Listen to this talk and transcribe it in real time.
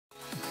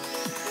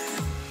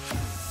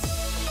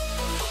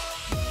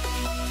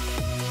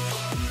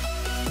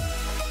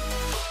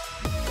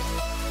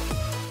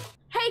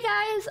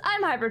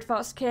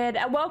HybridFoxKid,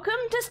 and welcome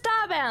to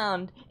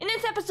Starbound! In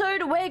this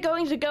episode, we're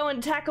going to go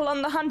and tackle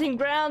on the hunting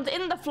grounds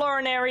in the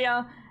Floran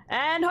area,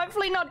 and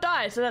hopefully not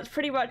die, so that's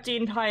pretty much the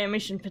entire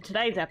mission for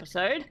today's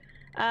episode.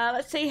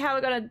 Let's see how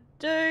we're gonna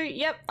do.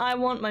 Yep, I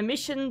want my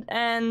mission,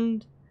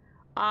 and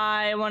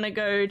I want to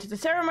go to the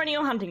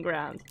ceremonial hunting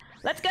grounds.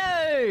 Let's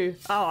go!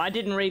 Oh, I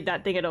didn't read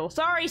that thing at all.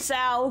 Sorry,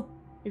 Sal!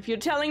 If you're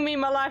telling me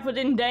my life was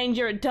in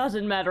danger, it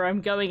doesn't matter,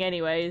 I'm going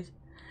anyways.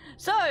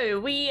 So,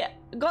 we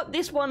got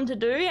this one to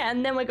do,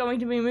 and then we're going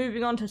to be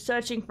moving on to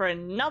searching for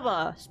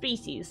another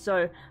species.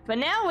 So, for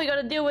now, we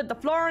gotta deal with the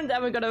Florans,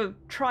 and we gotta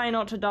try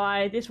not to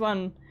die. This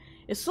one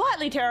is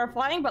slightly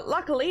terrifying, but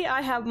luckily, I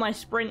have my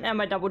sprint and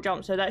my double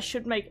jump, so that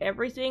should make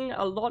everything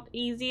a lot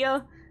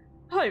easier.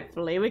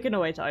 Hopefully, we can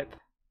always hope.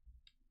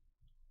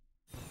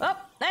 Oh,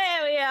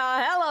 there we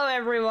are! Hello,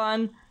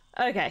 everyone!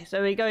 Okay,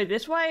 so we go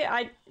this way.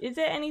 Is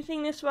there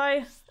anything this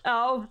way?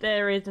 Oh,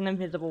 there is an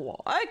invisible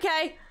wall.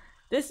 Okay!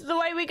 This is the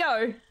way we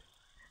go.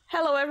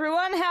 Hello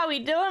everyone, how we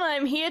doing?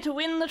 I'm here to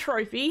win the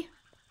trophy.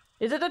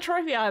 Is it a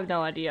trophy? I have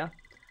no idea.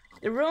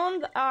 The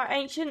ruins are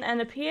ancient and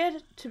appear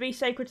to be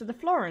sacred to the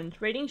Florans.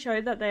 Readings show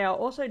that they are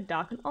also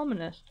dark and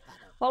ominous.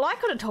 Well, I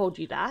could have told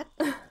you that.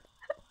 Hello,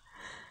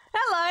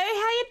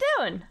 how you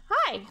doing?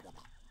 Hi.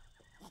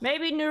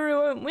 Maybe Nuru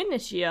won't win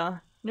this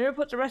year. Nuru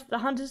puts the rest of the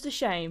hunters to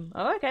shame.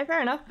 Oh, okay,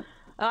 fair enough.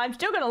 I'm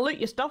still gonna loot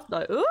your stuff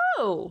though.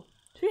 Ooh,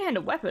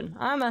 two-handed weapon.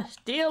 I'ma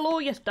steal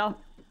all your stuff.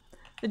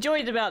 The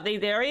joys about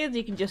these areas,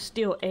 you can just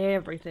steal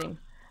everything.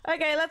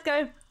 Okay, let's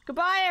go.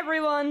 Goodbye,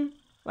 everyone.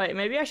 Wait,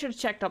 maybe I should have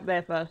checked up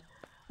there first.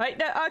 Wait,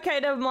 no,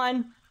 okay, never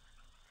mind.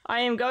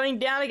 I am going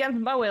down against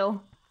my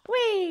will.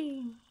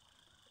 Whee!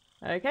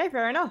 Okay,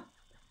 fair enough.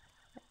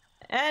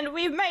 And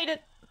we've made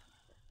it.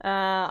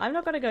 I'm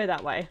not gonna go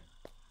that way.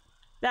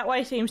 That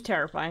way seems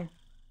terrifying.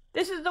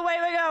 This is the way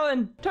we're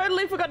going.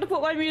 Totally forgot to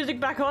put my music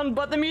back on,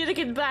 but the music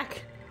is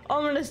back.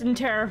 Ominous and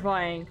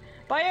terrifying.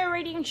 Bio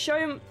readings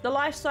show the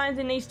life signs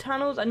in these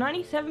tunnels are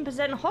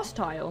 97%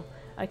 hostile.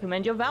 I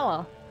commend your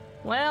valor.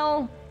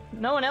 Well,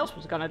 no one else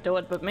was gonna do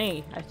it but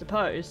me, I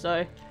suppose,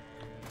 so...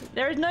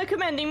 There is no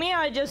commending me,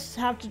 I just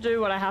have to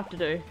do what I have to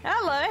do.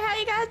 Hello, how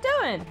you guys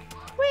doing?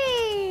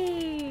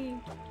 Whee!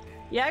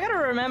 Yeah, I gotta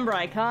remember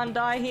I can't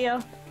die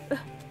here.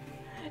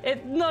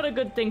 It's not a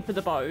good thing for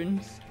the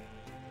bones.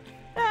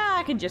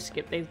 I can just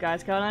skip these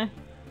guys, can't I?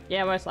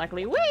 Yeah, most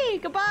likely. Whee!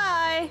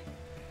 Goodbye!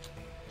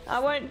 I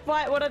won't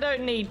fight what I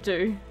don't need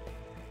to.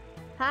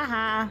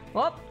 Haha.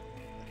 Whoop.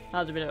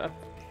 That was a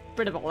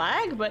bit of a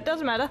lag, but it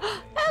doesn't matter.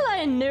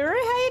 Hello, Nuru.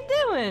 How you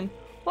doing?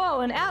 Whoa,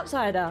 an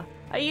outsider.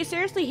 Are you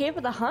seriously here for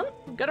the hunt?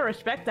 Gotta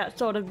respect that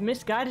sort of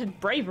misguided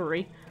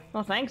bravery.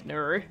 Well, thanks,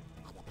 Nuru.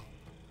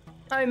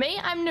 Oh, me?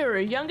 I'm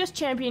Nuru, youngest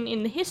champion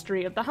in the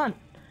history of the hunt.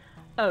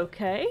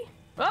 Okay.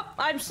 Oh,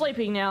 I'm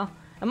sleeping now.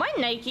 Am I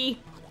naked?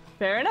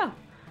 Fair enough.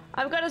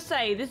 I've got to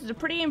say, this is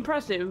pretty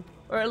impressive,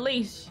 or at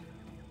least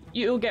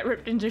you'll get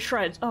ripped into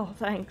shreds. Oh,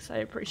 thanks. I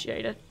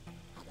appreciate it.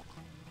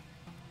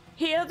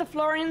 Here, the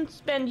Florans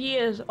spend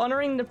years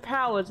honoring the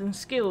powers and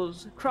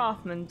skills of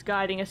craftsmen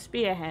guiding a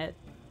spearhead.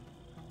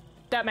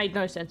 That made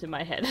no sense in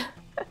my head.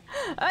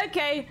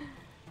 Okay.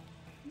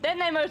 Then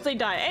they mostly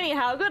die.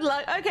 Anyhow, good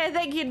luck. Okay,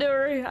 thank you,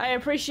 Nuru. I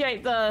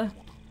appreciate the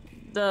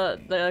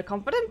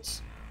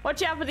confidence.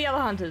 Watch out for the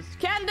other hunters.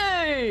 Can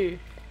do!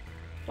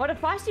 What a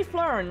feisty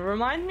Floran.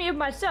 Reminds me of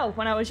myself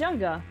when I was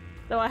younger,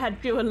 though I had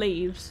fewer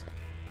leaves.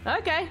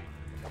 Okay.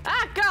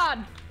 Ah,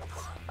 God!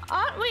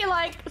 Aren't we,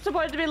 like,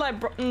 supposed to be like...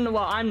 Well,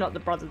 I'm not the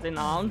brothers in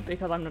arms,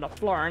 because I'm not a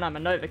Floran, I'm a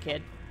Nova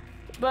kid.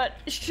 But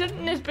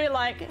shouldn't this be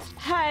like,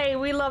 hey,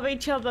 we love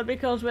each other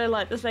because we're,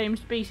 like, the same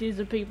species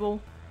of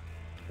people?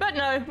 But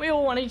no, we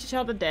all want each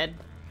other dead.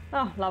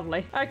 Oh,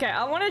 lovely. Okay,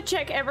 I want to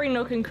check every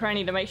nook and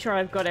cranny to make sure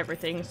I've got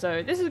everything,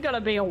 so this is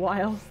gonna be a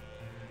while.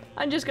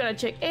 I'm just gonna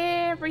check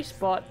every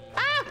spot.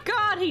 Ah,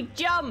 God, he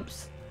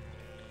jumps!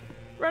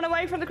 Run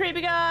away from the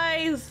creepy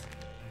guys!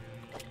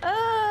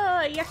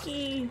 Oh,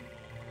 yucky.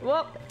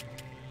 Whoop.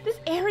 This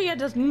area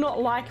does not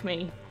like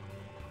me.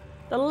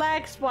 The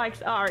lag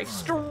spikes are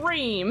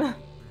extreme.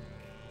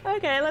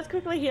 Okay, let's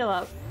quickly heal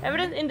up.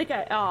 Evidence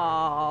indicate.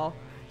 Oh,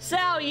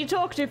 Sal, you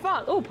talk too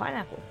fast. Oh,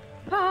 pineapple.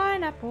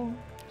 Pineapple.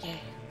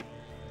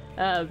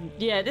 Yeah.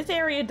 Yeah, this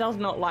area does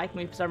not like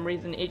me for some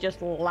reason. It just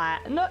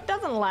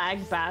doesn't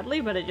lag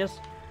badly, but it just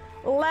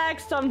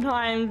lags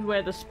sometimes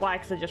where the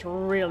spikes are just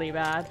really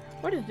bad.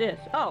 What is this?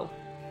 Oh.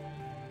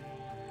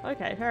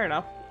 Okay, fair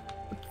enough.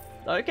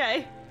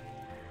 Okay.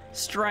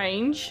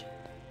 Strange.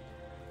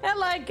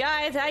 Hello,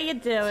 guys. How you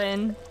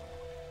doing?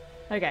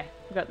 Okay,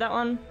 we got that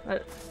one.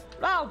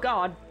 Oh,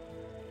 God.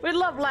 We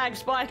love lag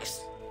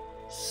spikes.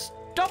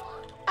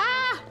 Stop.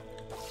 Ah!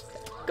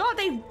 God,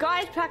 these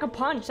guys pack a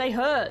punch. They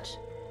hurt.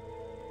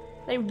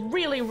 They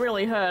really,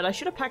 really hurt. I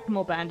should have packed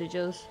more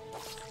bandages.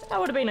 That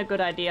would have been a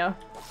good idea.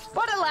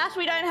 But alas,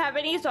 we don't have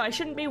any, so I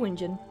shouldn't be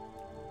whinging.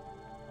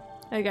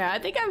 Okay, I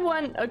think I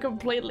went a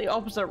completely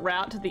opposite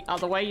route to the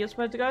other way you're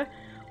supposed to go.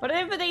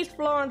 Whatever these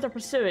Florans are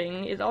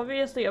pursuing is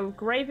obviously of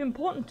grave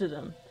importance to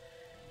them.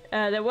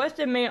 They're worse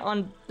than me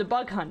on the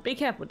bug hunt. Be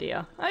careful,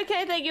 dear.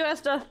 Okay, thank you,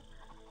 Esther.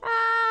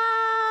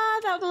 Ah!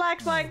 that was a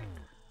lag spike.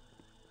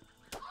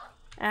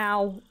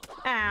 Ow.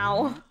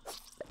 Ow.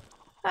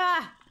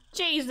 Ah,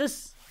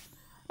 Jesus.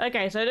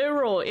 Okay, so new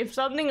rule. If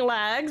something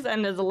lags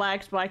and there's a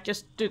lag spike,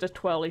 just do the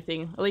twirly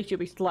thing. At least you'll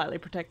be slightly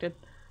protected.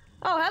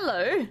 Oh,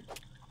 hello.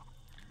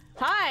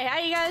 Hi, how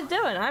you guys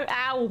doing?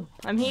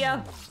 I'm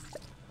here.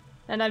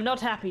 And I'm not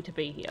happy to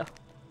be here.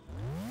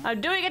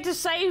 I'm doing it to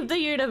save the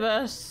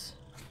universe.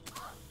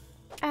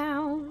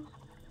 Ow.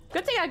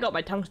 Good thing I got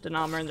my tungsten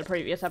armor in the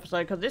previous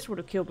episode, because this would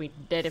have killed me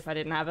dead if I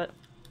didn't have it.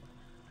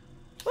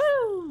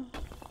 Woo!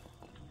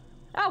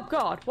 Oh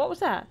god, what was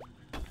that?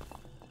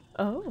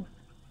 Oh.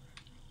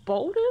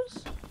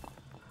 Boulders?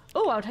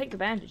 Oh, I'll take the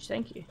bandage,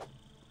 thank you.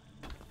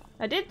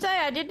 I did say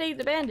I did need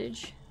the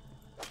bandage.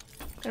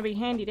 Gonna be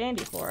handy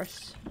dandy for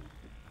us.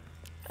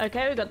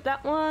 Okay, we got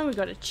that one, we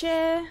got a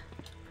chair.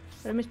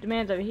 Got a Mr.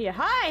 Man's over here.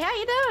 Hi, how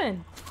you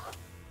doing?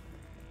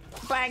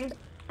 Bang!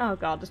 Oh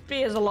god, the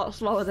spear's a lot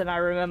slower than I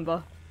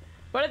remember.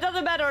 But it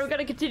doesn't matter, I'm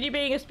gonna continue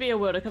being a spear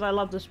wielder because I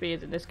love the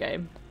spears in this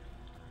game.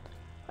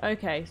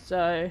 Okay,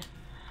 so...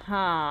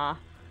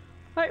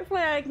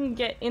 Hopefully I can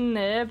get in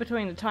there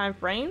between the time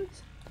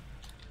frames.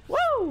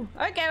 Woo!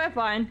 Okay, we're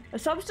fine. A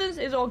substance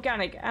is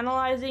organic,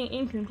 analyzing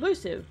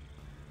inconclusive.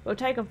 It'll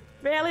take a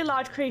fairly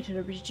large creature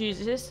to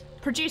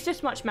produce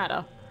this much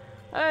matter.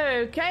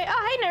 Okay.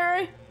 Oh, hey,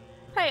 Neru.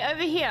 Hey,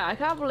 over here. I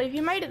can't believe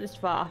you made it this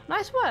far.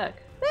 Nice work.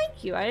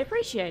 Thank you. I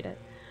appreciate it.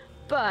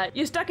 But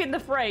you're stuck in the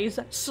phrase,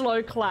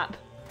 slow clap.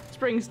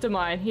 Springs to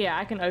mind. Here,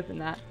 I can open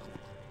that.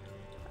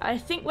 I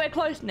think we're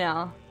close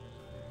now.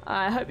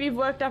 I hope you've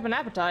worked up an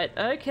appetite.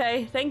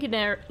 Okay. Thank you,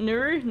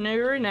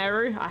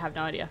 Neru. I have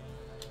no idea.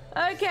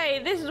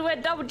 Okay, this is where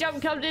double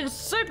jump comes in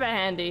super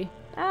handy.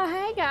 Oh,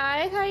 hey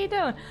guys, how you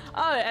doing?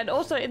 Oh, and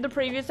also in the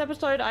previous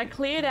episode, I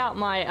cleared out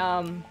my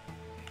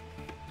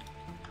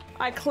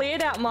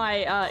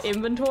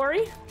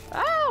inventory.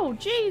 Oh,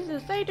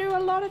 Jesus, they do a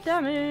lot of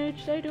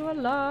damage. They do a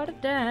lot of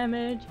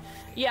damage.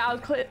 Yeah, I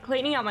was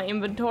cleaning out my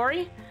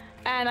inventory,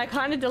 and I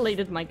kind of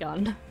deleted my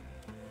gun.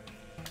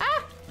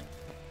 Ah!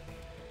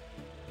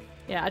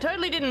 Yeah, I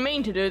totally didn't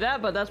mean to do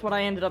that, but that's what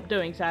I ended up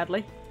doing,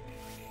 sadly.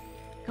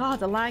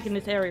 God, the lag in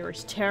this area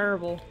is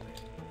terrible.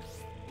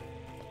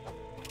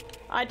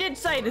 I did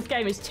say this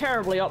game is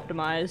terribly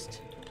optimized.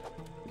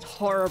 It's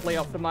horribly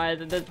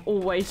optimized, and there's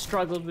always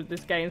struggled with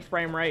this game's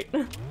frame rate.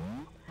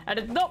 And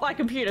it's not my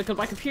computer, because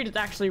my computer's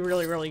actually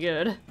really, really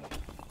good.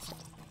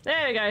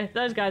 There we go,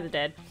 those guys are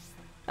dead.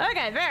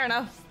 Okay, fair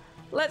enough.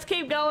 Let's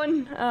keep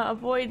going,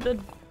 avoid the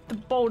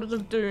boulders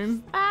of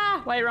doom.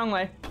 Ah, wait, wrong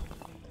way.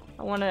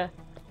 I want to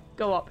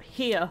go up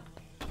here.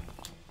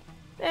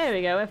 There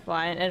we go, we're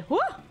fine, and whoo!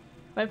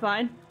 We're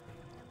fine.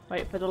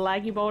 Wait for the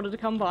laggy boulder to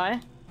come by.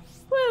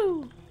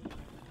 Woo!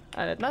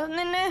 Oh, there's nothing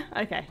in there?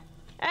 Okay.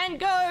 And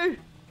go!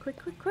 Quick,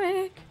 quick,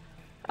 quick!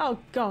 Oh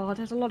god,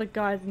 there's a lot of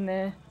guys in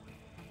there.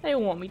 They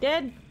all want me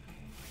dead.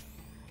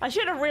 I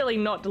should have really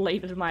not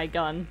deleted my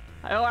gun.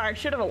 Or I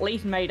should have at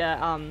least made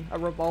a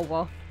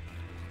revolver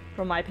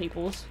from my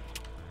peoples.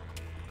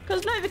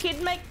 Cause Nova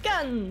Kids make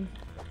guns!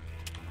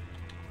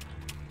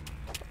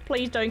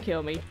 Please don't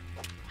kill me.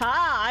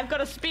 Ha! I've got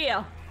a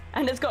spear!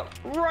 And it's got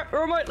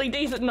remotely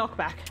decent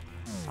knockback.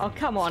 Oh,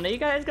 come on. Are you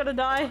guys gonna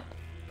die?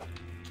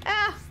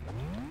 Ah!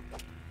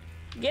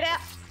 Get out!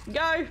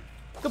 Go!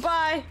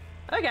 Goodbye!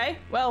 Okay,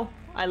 well,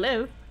 I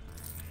live.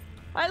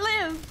 I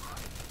live!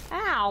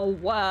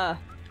 Ow!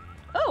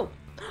 Oh!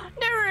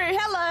 Neru,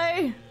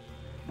 hello!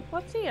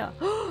 What's here?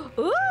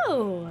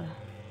 Ooh!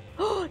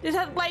 This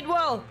has blade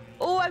wall!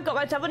 Oh, I've got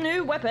myself a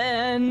new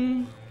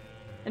weapon!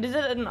 And is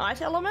it an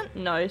ice element?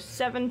 No,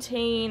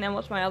 17. And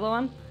what's my other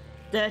one?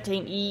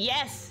 13.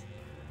 Yes!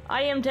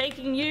 I am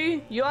taking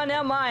you. You are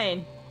now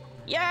mine.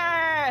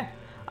 Yeah!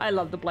 I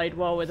love the blade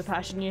well with the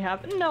passion you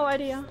have. No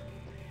idea.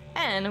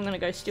 And I'm gonna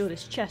go steal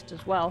this chest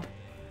as well.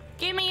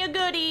 Give me your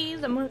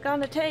goodies. I'm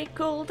gonna take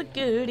all the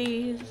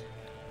goodies.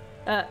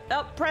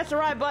 Press the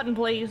right button,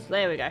 please.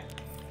 There we go.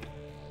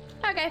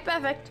 Okay,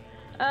 perfect.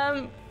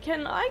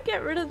 Can I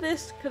get rid of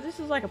this? Because this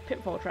is like a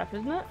pitfall trap,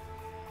 isn't it?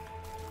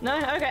 No?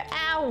 Okay.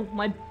 Ow!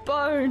 My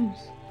bones!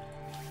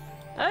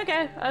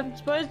 Okay, I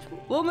suppose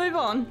we'll move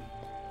on.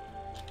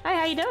 Hey,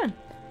 how you doing?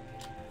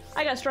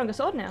 I got a stronger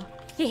sword now.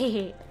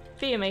 Hehehe.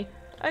 Fear me.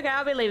 Okay,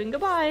 I'll be leaving.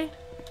 Goodbye.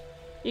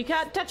 You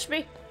can't touch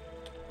me.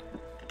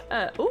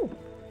 Ooh.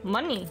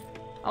 Money.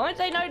 I won't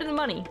say no to the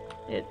money.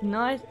 It's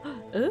nice.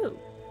 Ooh.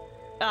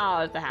 Oh,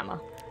 it's the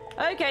hammer.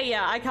 Okay,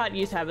 yeah, I can't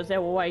use hammers. They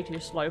were way too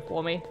slow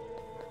for me.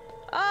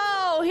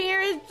 Oh, here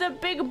is the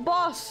big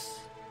boss.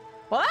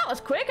 Well, that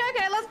was quick.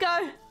 Okay, let's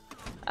go.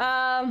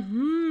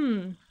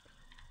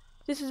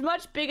 This is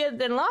much bigger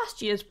than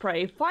last year's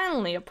prey.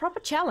 Finally, a proper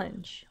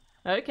challenge.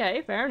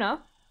 Okay, fair enough.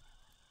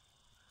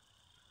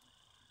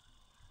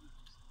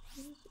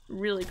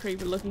 Really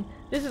creepy looking.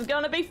 This is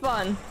gonna be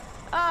fun.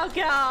 Oh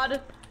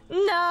god.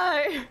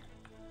 No.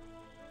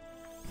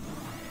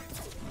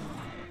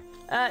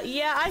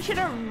 Yeah, I should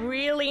have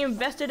really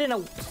invested in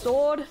a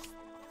sword.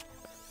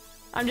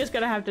 I'm just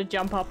gonna have to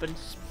jump up and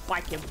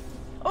spike him.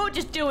 Or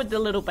just deal with the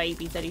little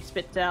babies that he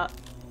spits out.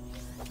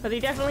 Because he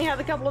definitely has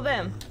a couple of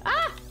them.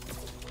 Ah!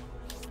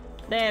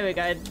 There we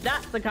go.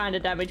 That's the kind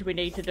of damage we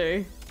need to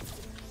do.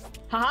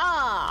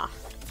 Haha!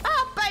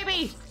 Ah,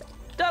 baby!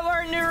 Don't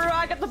worry, Nuru,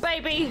 I got the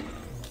baby.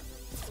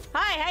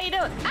 Hi, how you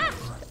doing? Ah!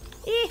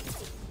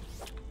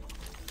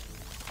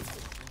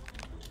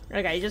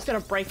 Okay, you're just gonna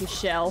break his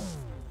shell.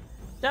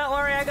 Don't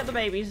worry, I got the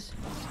babies.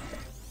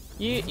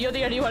 You're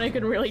the only one who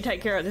can really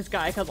take care of this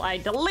guy because I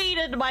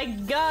deleted my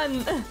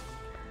gun.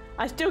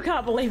 I still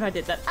can't believe I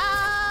did that.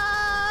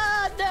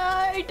 Ah,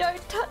 no,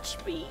 don't touch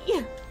me.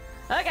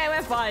 Okay,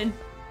 we're fine.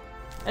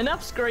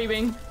 Enough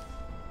screaming.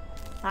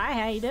 Hi,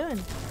 how you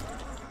doing?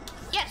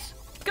 Yes,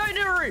 go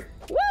Nuru.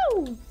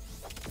 Woo!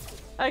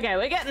 Okay,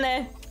 we're getting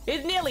there.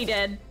 He's nearly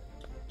dead.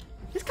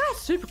 This guy's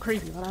super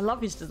creepy, but I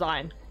love his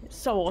design. It's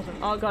so awesome.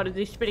 Oh god, is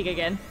he spitting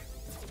again?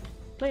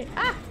 Please.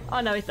 Ah!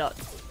 Oh no, he's not.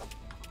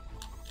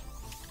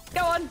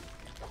 Go on!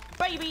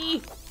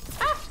 Baby!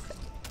 Ah!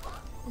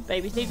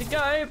 Babies need to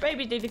go.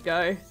 Babies need to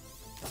go.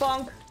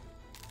 Bonk.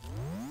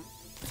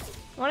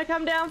 Wanna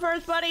come down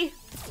first, buddy?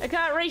 I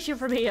can't reach you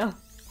from here.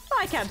 Oh,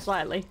 I can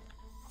slightly.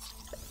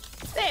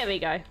 There we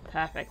go.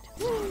 Perfect.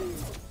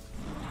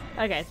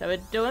 Okay, so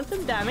we're doing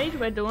some damage.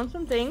 We're doing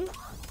some things.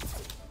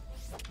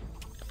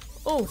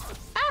 Oh!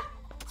 Ah!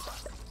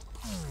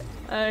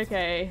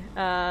 Okay,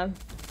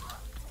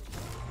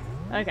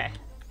 okay.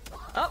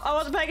 Oh, I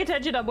wasn't paying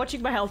attention. I'm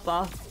watching my health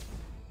bar.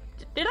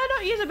 Did I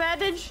not use a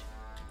bandage?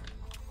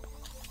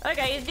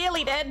 Okay, he's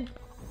nearly dead.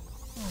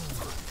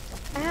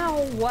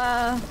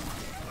 Ow,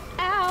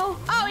 ow.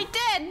 Oh, he's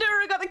dead!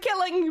 Nuru got the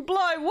killing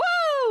blow.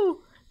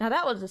 Woo! Now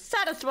that was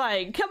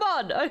satisfying. Come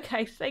on.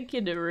 Okay, thank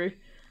you, Nuru.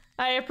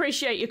 I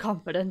appreciate your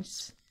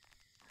confidence.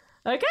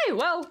 Okay,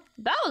 well,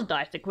 that was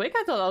nice and quick.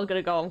 I thought I was going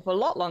to go on for a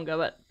lot longer,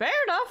 but fair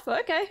enough.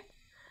 Okay.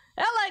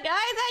 Hello, guys.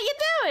 How you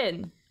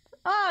doing?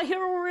 Oh,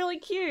 you're all really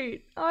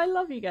cute. Oh, I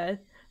love you guys.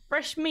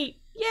 Fresh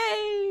meat.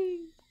 Yay!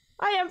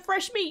 I am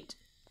fresh meat.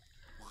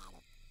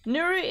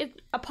 Nuru is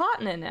a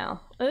partner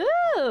now.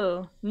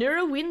 Ooh,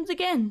 Nuru wins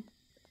again.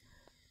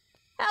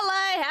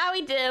 Hello, how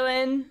we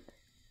doing?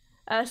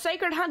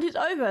 Sacred Hunt is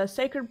over.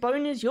 Sacred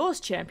Bone is yours,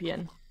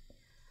 champion.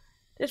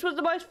 This was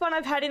the most fun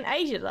I've had in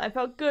ages. I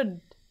felt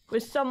good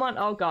with someone.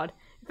 Oh god.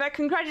 In fact,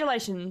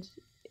 congratulations.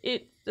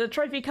 The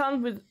trophy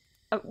comes with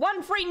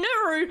one free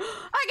Nuru.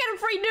 I get a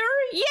free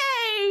Nuru.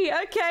 Yay!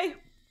 Okay.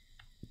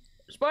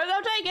 Suppose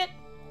I'll take it.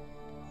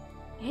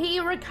 He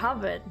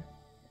recovered.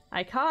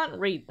 I can't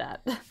read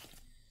that.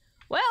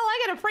 Well,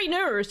 I get a free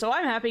Nuru, so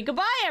I'm happy.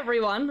 Goodbye,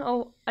 everyone.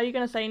 Oh, are you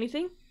going to say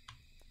anything?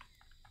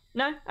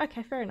 No?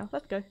 Okay, fair enough.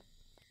 Let's go.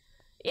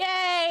 Yay!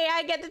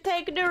 I get to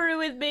take Nuru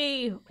with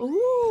me.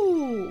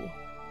 Ooh.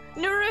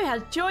 Nuru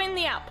has joined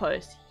the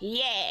outpost.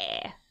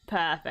 Yeah.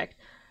 Perfect.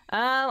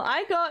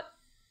 I got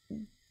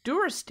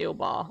Durasteel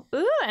bar.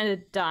 Ooh, and a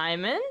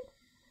diamond.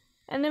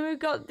 And then we've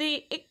got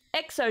the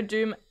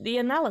Exodoom, the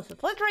analysis.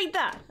 Let's read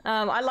that.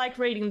 I like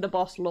reading the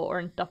boss lore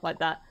and stuff like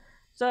that.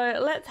 So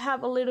let's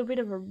have a little bit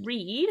of a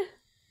read.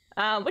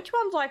 Which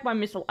one's like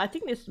my I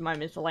think this is my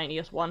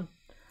miscellaneous one.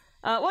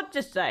 What's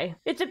this say?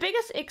 It's the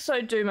biggest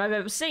Exodoom I've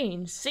ever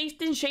seen,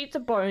 seized in sheets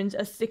of bones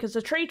as thick as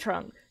a tree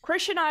trunk.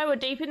 Krish and I were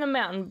deep in the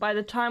mountain by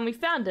the time we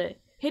found it,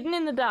 hidden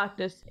in the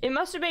darkness. It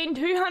must have been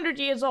 200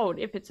 years old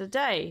if it's a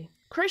day.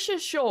 Krish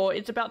is sure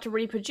it's about to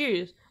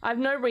reproduce. I've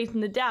no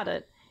reason to doubt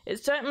it.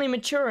 It's certainly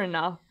mature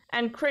enough,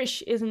 and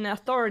Krish is an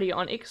authority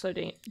on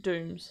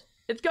Exodooms.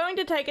 It's going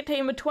to take a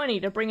team of 20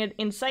 to bring it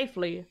in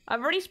safely. I've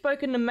already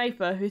spoken to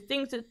Mayper, who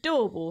thinks it's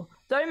doable,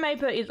 though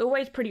Mayper is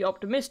always pretty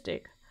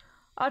optimistic.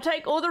 I'll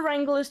take all the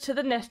wranglers to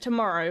the nest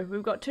tomorrow.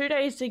 We've got 2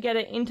 days to get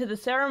it into the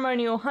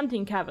ceremonial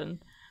hunting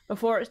cabin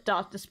before it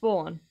starts to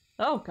spawn.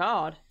 Oh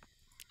god.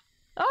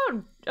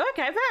 Oh,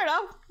 okay, fair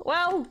enough.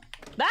 Well,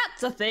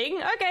 that's a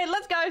thing. Okay,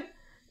 let's go.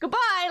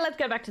 Goodbye, let's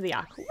go back to the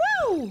Ark.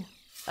 Woo!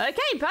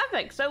 Okay,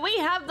 perfect. So we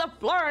have the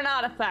Floran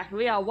artifact.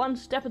 We are one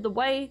step of the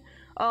way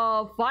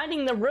of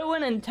finding the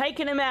ruin and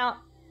taking him out.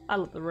 I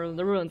love the ruin.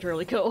 The ruin's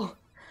really cool.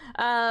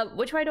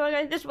 Which way do I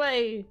go? This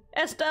way.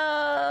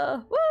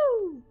 Esther!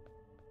 Woo!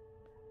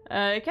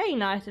 Okay,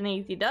 nice and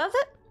easy does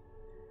it.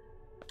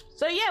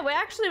 So yeah, we're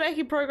actually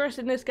making progress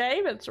in this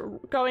game. It's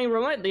going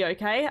remotely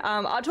okay.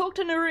 I'll talk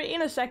to Nuru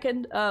in a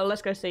second.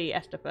 Let's go see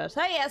Esther first.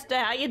 Hey Esther,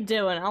 how you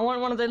doing? I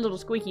want one of those little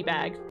squeaky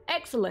bags.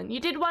 Excellent, you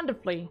did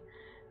wonderfully.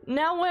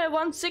 Now we're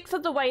 1/6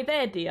 of the way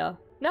there, dear.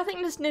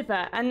 Nothing to sniff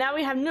at, and now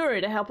we have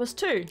Nuru to help us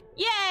too.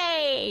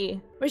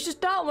 Yay! We should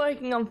start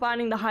working on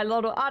finding the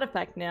Hylotl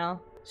artifact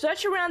now.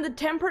 Search around the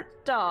temperate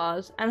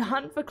stars and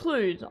hunt for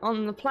clues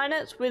on the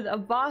planets with a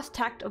vast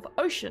tract of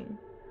ocean,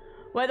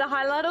 where the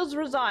Hylotls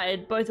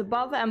reside both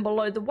above and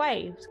below the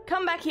waves.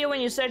 Come back here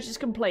when your search is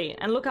complete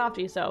and look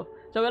after yourself.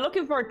 So we're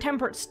looking for a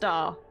temperate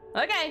star.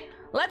 Okay,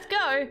 let's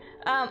go.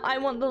 I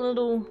want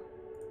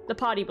the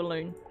party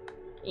balloon.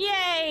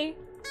 Yay!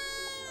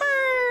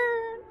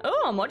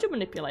 Oh, a module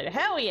manipulator.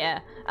 Hell yeah.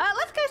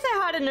 Let's go say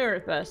hi to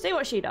Nuru first, see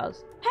what she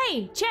does.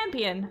 Hey,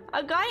 champion.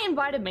 A guy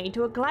invited me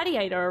to a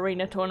gladiator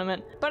arena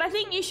tournament, but I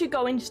think you should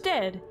go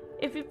instead.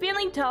 If you're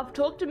feeling tough,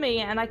 talk to me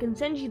and I can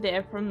send you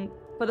there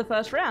for the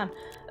first round.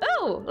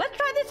 Oh, let's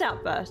try this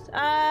out first.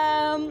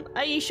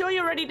 Are you sure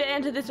you're ready to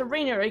enter this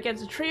arena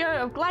against a trio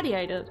of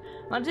gladiators?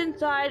 Once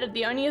inside,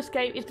 the only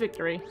escape is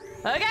victory.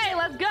 Okay,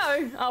 let's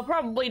go. I'll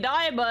probably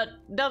die, but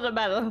doesn't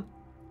matter.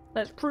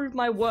 Let's prove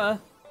my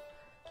worth.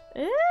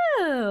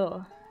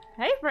 Ew.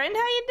 Hey friend,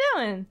 how you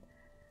doing?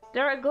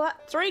 There are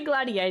 3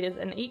 gladiators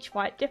and each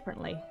fight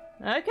differently.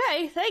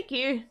 Okay, thank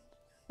you.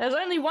 There's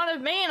only one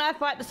of me and I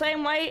fight the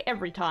same way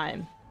every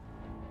time.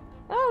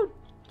 Oh,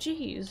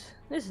 jeez.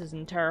 This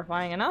isn't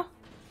terrifying enough.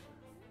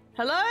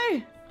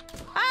 Hello?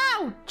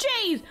 Oh,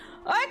 jeez!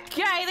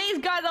 Okay, these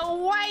guys are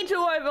way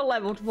too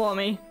over-leveled for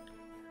me.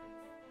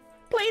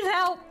 Please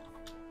help!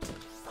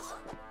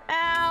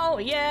 Ow!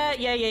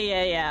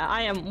 Yeah.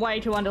 I am way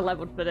too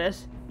under-leveled for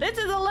this. This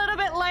is a little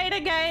bit later,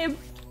 game.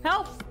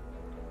 Help!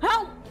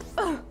 Help!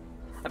 Ugh.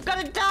 I've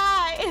got to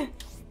die!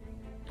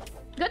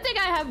 Good thing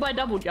I have my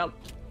double jump.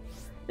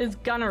 This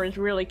gunner is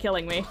really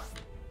killing me.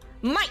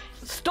 Mate,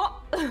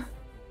 stop!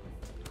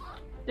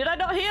 Did I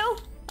not heal?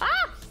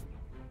 Ah!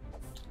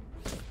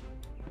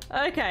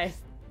 Okay.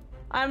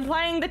 I'm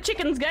playing the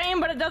chickens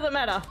game, but it doesn't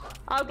matter.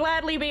 I'll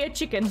gladly be a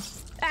chicken.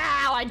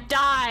 Ow, I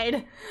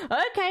died!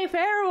 Okay,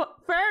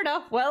 fair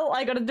enough. Well,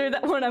 I gotta do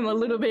that when I'm a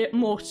little bit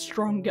more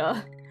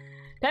stronger.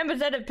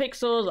 10% of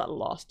pixels are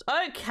lost.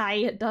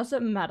 Okay, it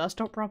doesn't matter.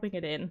 Stop rubbing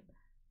it in.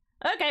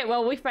 Okay,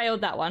 well, we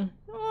failed that one.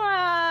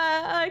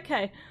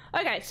 Okay.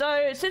 Okay,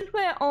 so since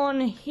we're on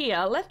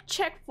here, let's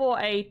check for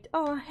a...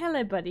 Oh,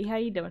 hello, buddy. How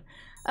you doing?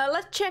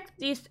 Let's check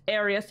this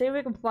area, see if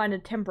we can find a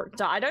temperate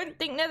star. I don't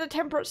think there's a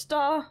temperate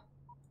star.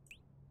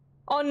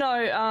 Oh,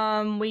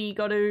 no, we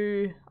got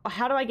to... Oh,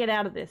 how do I get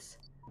out of this?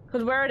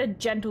 Because we're at a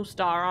gentle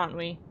star, aren't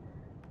we?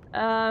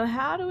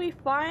 How do we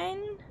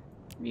find...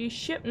 View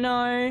ship?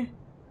 No.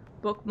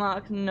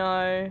 Bookmarks?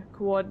 No.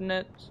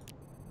 Coordinates?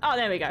 Oh,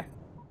 there we go.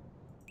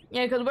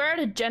 Yeah, because we're at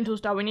a gentle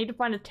star. We need to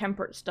find a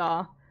temperate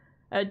star.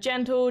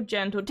 Gentle,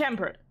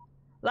 temperate.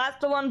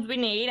 That's the ones we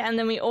need. And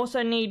then we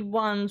also need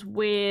ones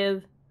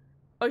with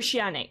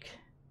oceanic.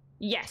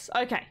 Yes,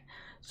 okay.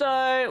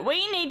 So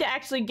we need to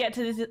actually get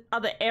to this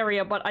other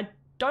area, but I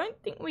don't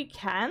think we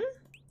can.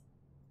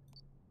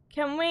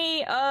 Can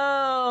we?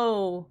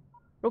 Oh.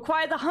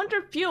 Require the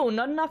 100 fuel,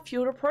 not enough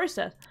fuel to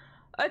process.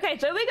 Okay,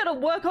 so we gotta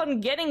work on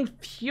getting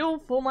fuel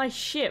for my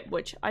ship,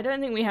 which I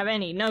don't think we have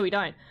any. No, we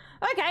don't.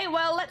 Okay,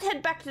 well, let's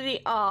head back to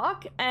the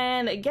Ark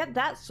and get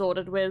that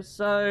sorted with,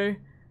 so...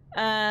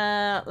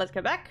 let's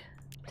go back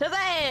to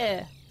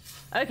there!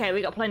 Okay,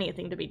 we got plenty of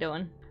things to be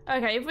doing.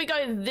 Okay, if we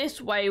go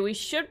this way, we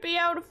should be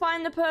able to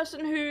find the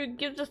person who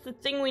gives us the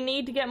thing we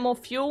need to get more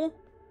fuel.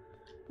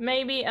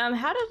 Maybe,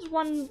 how does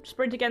one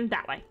sprint again?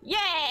 That way.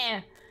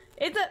 Yeah!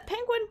 Is it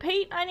Penguin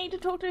Pete I need to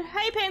talk to?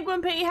 Hey,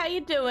 Penguin Pete, how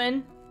you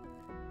doing?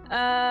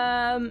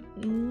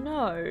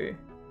 No.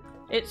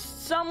 It's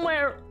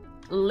somewhere...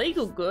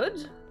 Legal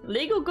goods?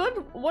 Legal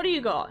good? What do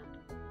you got?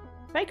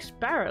 Fake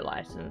sparrow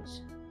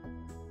license.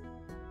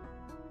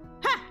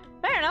 Ha!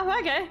 Fair enough,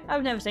 okay.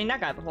 I've never seen that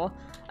guy before.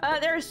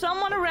 There is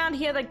someone around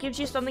here that gives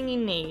you something you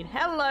need.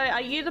 Hello,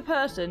 are you the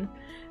person?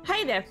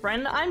 Hey there,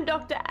 friend. I'm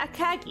Dr.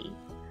 Akagi,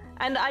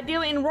 and I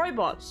deal in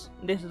robots.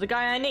 This is the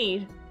guy I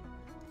need.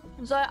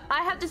 So,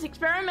 I have this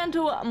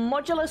experimental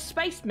modular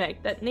space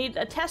mech that needs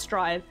a test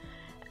drive,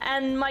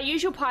 and my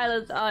usual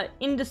pilots are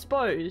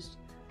indisposed.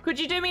 Could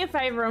you do me a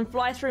favor and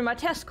fly through my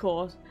test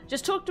course?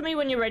 Just talk to me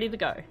when you're ready to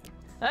go.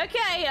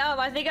 Okay,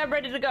 I think I'm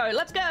ready to go.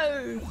 Let's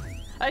go!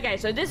 Okay,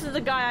 so this is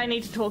the guy I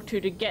need to talk to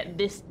get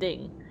this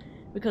thing.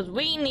 Because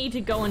we need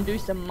to go and do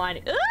some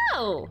mining.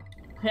 Oh!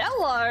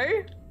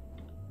 Hello!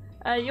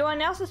 You are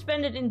now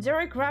suspended in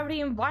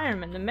zero-gravity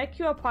environment. The mech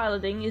you are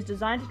piloting is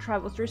designed to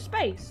travel through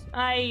space.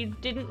 I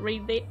didn't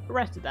read the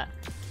rest of that.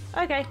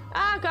 Okay.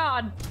 Oh,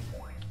 God!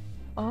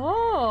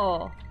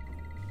 Oh!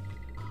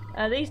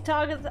 These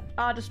targets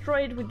are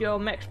destroyed with your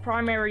mech's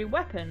primary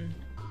weapon.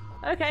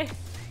 Okay,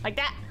 like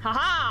that.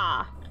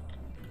 Haha!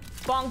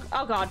 Bonk.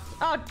 Oh god.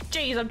 Oh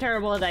jeez, I'm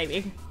terrible at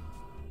aiming.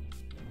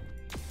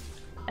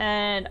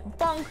 And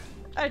bonk.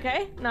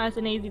 Okay, nice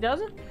and easy, does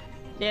it?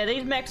 Yeah,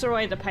 these mechs are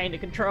always a pain to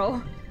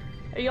control.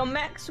 Your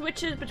mech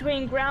switches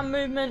between ground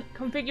movement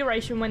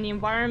configuration when the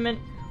environment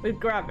with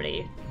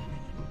gravity.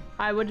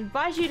 I would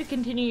advise you to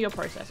continue your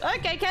process.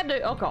 Okay, can do.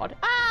 Oh god.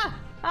 Ah!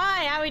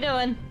 Hi, how we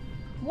doing?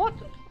 What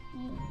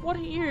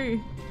are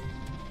you?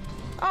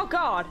 Oh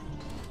god.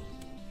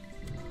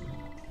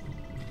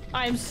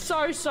 I am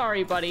so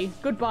sorry, buddy.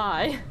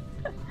 Goodbye.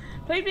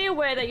 Please be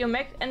aware that your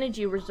mech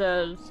energy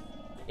reserves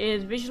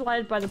is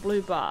visualized by the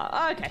blue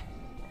bar. Okay.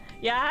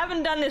 Yeah, I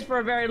haven't done this for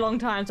a very long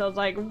time, so I was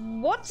like,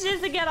 what's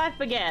this again? I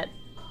forget.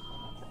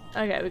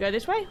 Okay, we go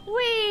this way.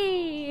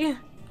 Whee!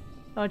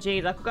 Oh,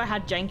 geez, I forgot how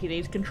janky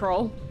these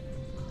control.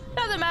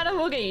 Doesn't matter,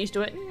 we'll get used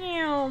to it.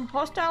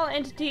 Hostile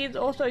entities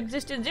also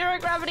exist in zero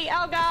gravity.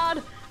 Oh,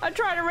 God. I'm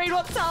trying to read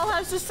what Sal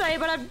has to say,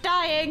 but I'm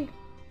dying.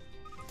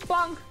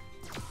 Bonk.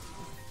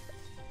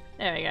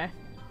 There we go.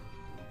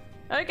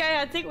 Okay,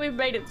 I think we've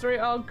made it through.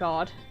 Oh,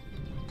 God.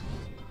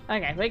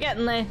 Okay, we're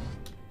getting there.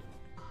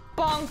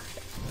 Bonk.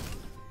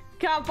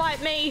 Can't fight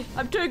me.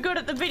 I'm too good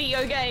at the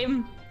video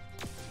game.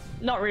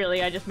 Not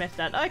really, I just messed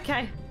that.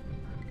 Okay.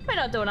 We're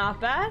not doing half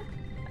bad.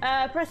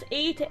 Press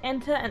E to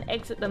enter and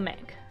exit the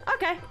mech.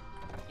 Okay.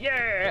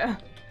 Yeah.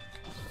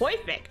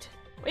 Perfect.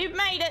 We've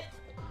made it.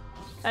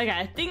 Okay,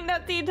 I think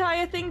that's the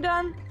entire thing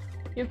done.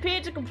 You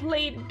appear to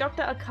complete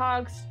Dr.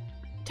 Akarg's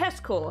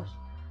test course.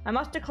 I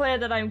must declare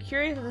that I'm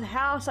curious as to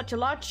how such a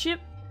large ship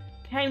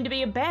came to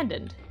be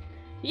abandoned.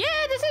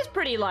 Yeah, this is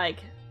pretty, like,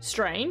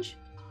 strange.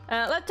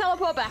 Let's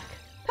teleport back.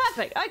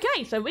 Perfect.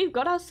 Okay, so we've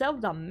got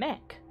ourselves a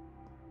mech.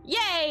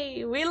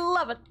 Yay! We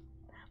love it.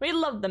 We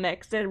love the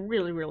mechs. They're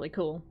really, really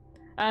cool.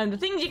 And the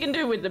things you can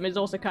do with them is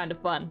also kind of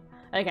fun.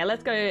 Okay,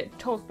 let's go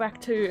talk back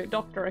to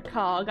Dr.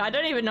 Akarg. I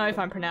don't even know if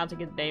I'm pronouncing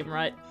his name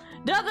right.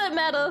 Doesn't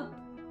matter.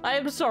 I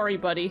am sorry,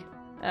 buddy.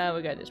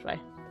 We'll go this way.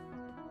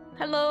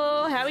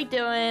 Hello, how we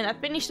doing? I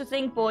finished the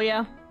thing for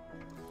you.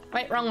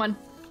 Wait, wrong one.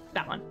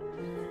 That one.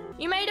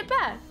 You made it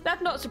back.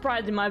 That's not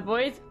surprising, my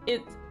boys.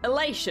 It's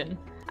elation.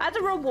 As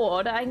a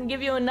reward, I can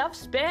give you enough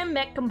spare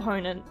mech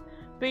components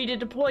for you to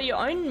deploy your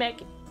own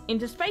mech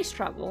into space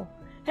travel.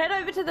 Head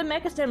over to the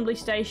mech assembly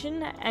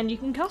station and you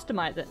can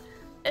customize it.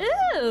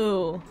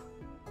 Ooh!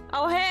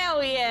 Oh,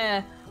 hell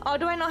yeah! Oh,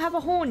 do I not have a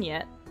horn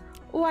yet?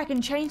 Oh, I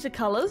can change the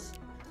colors?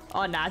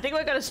 Oh, no, I think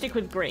we're gonna stick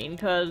with green,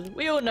 because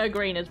we all know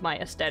green is my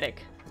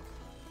aesthetic.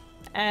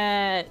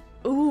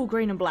 Ooh,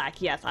 green and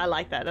black. Yes, I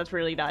like that. That's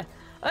really nice.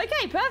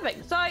 Okay,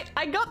 perfect. So,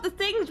 I got the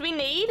things we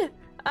need.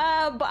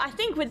 But I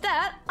think with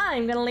that,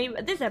 I'm gonna leave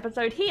this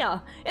episode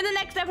here. In the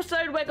next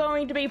episode, we're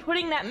going to be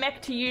putting that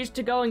mech to use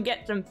to go and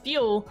get some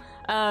fuel.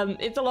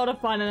 It's a lot of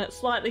fun and it's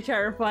slightly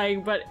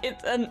terrifying, but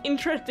it's an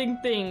interesting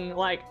thing,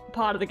 like,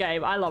 part of the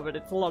game. I love it.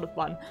 It's a lot of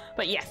fun.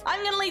 But yes,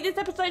 I'm gonna leave this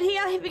episode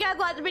here. If you guys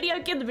liked the video,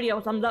 give the video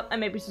a thumbs up and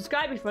maybe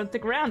subscribe if you want to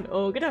stick around.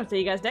 Or good, I'll see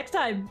you guys next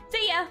time.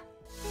 See ya!